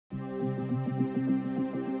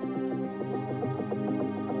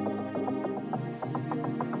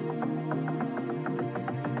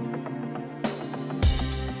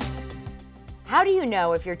How do you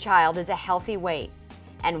know if your child is a healthy weight?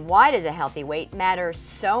 And why does a healthy weight matter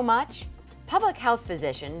so much? Public health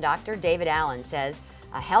physician Dr. David Allen says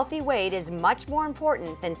a healthy weight is much more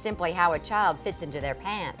important than simply how a child fits into their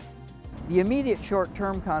pants. The immediate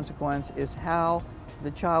short-term consequence is how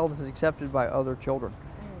the child is accepted by other children.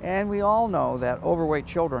 And we all know that overweight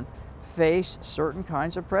children face certain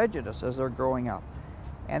kinds of prejudice as they're growing up.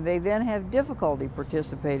 And they then have difficulty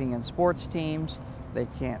participating in sports teams. They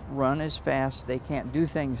can't run as fast, they can't do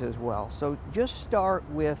things as well. So just start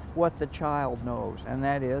with what the child knows, and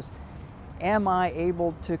that is, am I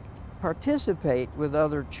able to participate with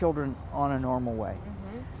other children on a normal way?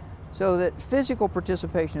 So that physical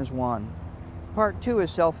participation is one. Part two is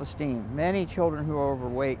self-esteem. Many children who are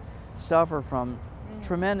overweight suffer from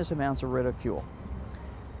tremendous amounts of ridicule.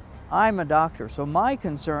 I'm a doctor, so my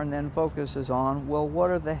concern then focuses on, well,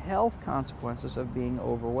 what are the health consequences of being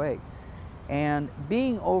overweight? And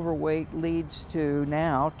being overweight leads to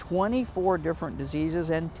now 24 different diseases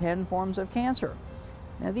and 10 forms of cancer.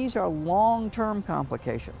 Now these are long-term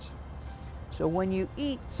complications. So when you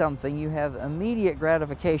eat something, you have immediate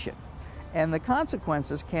gratification, and the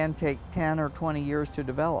consequences can take 10 or 20 years to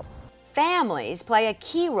develop. Families play a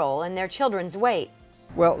key role in their children's weight.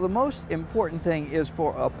 Well, the most important thing is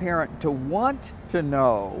for a parent to want to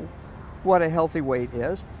know what a healthy weight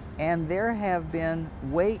is, and there have been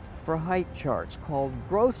weight for height charts called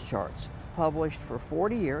growth charts published for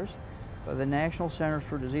 40 years by the National Centers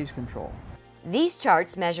for Disease Control. These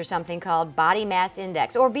charts measure something called body mass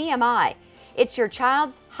index, or BMI. It's your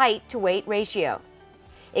child's height to weight ratio.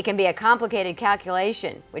 It can be a complicated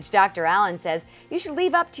calculation, which Dr. Allen says you should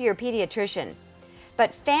leave up to your pediatrician.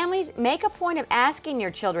 But families, make a point of asking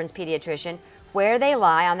your children's pediatrician where they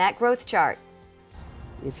lie on that growth chart.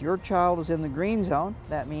 If your child is in the green zone,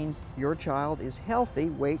 that means your child is healthy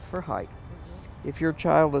weight for height. If your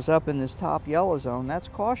child is up in this top yellow zone, that's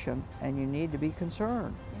caution, and you need to be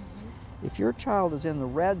concerned. If your child is in the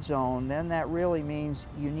red zone, then that really means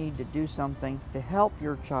you need to do something to help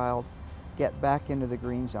your child get back into the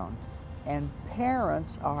green zone. And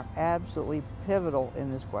parents are absolutely pivotal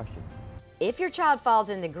in this question. If your child falls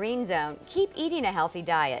in the green zone, keep eating a healthy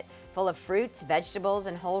diet full of fruits, vegetables,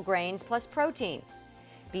 and whole grains, plus protein.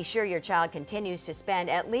 Be sure your child continues to spend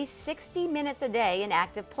at least 60 minutes a day in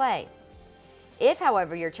active play. If,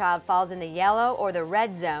 however, your child falls in the yellow or the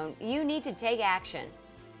red zone, you need to take action.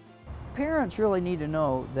 Parents really need to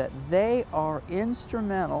know that they are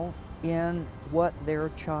instrumental in what their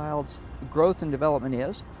child's growth and development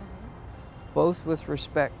is, both with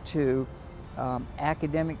respect to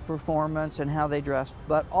academic performance and how they dress,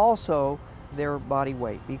 but also their body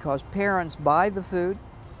weight, because parents buy the food,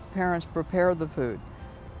 parents prepare the food.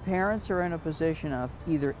 Parents are in a position of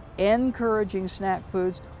either encouraging snack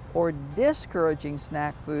foods or discouraging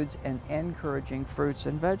snack foods and encouraging fruits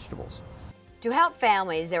and vegetables. To help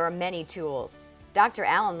families, there are many tools. Dr.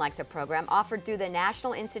 Allen likes a program offered through the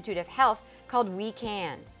National Institute of Health called We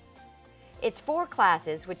Can. It's 4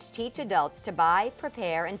 classes which teach adults to buy,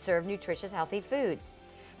 prepare, and serve nutritious, healthy foods,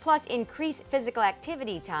 plus increase physical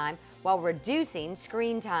activity time while reducing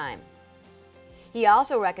screen time. He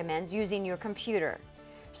also recommends using your computer.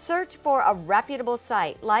 Search for a reputable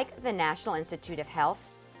site like the National Institute of Health,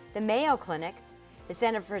 the Mayo Clinic, the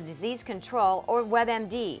Center for Disease Control, or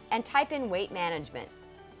WebMD, and type in weight management.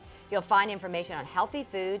 You'll find information on healthy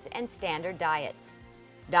foods and standard diets.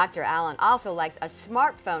 Dr. Allen also likes a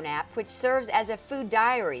smartphone app which serves as a food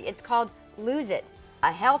diary. It's called Lose It.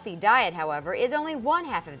 A healthy diet, however, is only one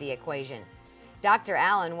half of the equation. Dr.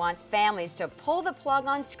 Allen wants families to pull the plug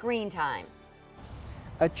on screen time.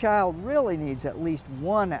 A child really needs at least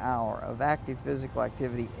 1 hour of active physical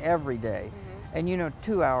activity every day. And you know,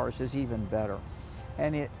 2 hours is even better.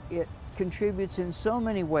 And it contributes in so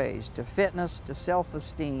many ways to fitness, to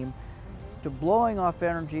self-esteem, to blowing off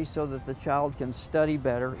energy so that the child can study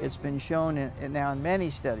better. It's been shown now in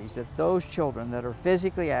many studies that those children that are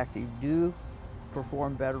physically active do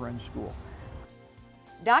perform better in school.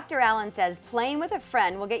 Dr. Allen says playing with a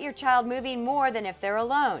friend will get your child moving more than if they're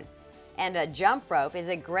alone. And a jump rope is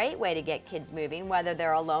a great way to get kids moving, whether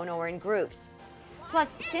they're alone or in groups.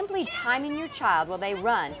 Plus, simply timing your child while they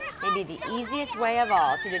run may be the easiest way of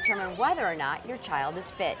all to determine whether or not your child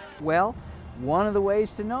is fit. Well, one of the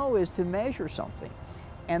ways to know is to measure something.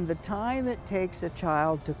 And the time it takes a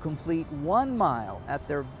child to complete 1 mile at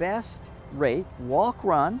their best rate, walk,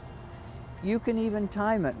 run, you can even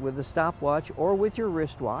time it with a stopwatch or with your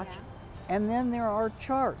wristwatch. And then there are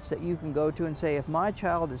charts that you can go to and say, if my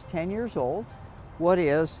child is 10 years old, what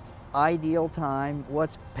is ideal time,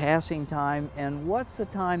 what's passing time, and what's the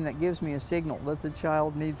time that gives me a signal that the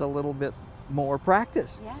child needs a little bit more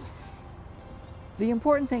practice. The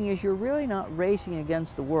important thing is you're really not racing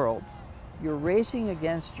against the world. You're racing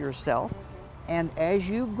against yourself. And as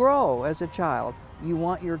you grow as a child, you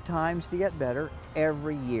want your times to get better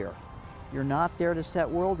every year. You're not there to set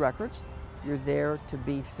world records. You're there to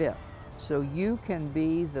be fit. So you can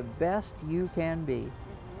be the best you can be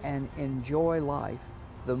and enjoy life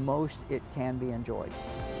the most it can be enjoyed.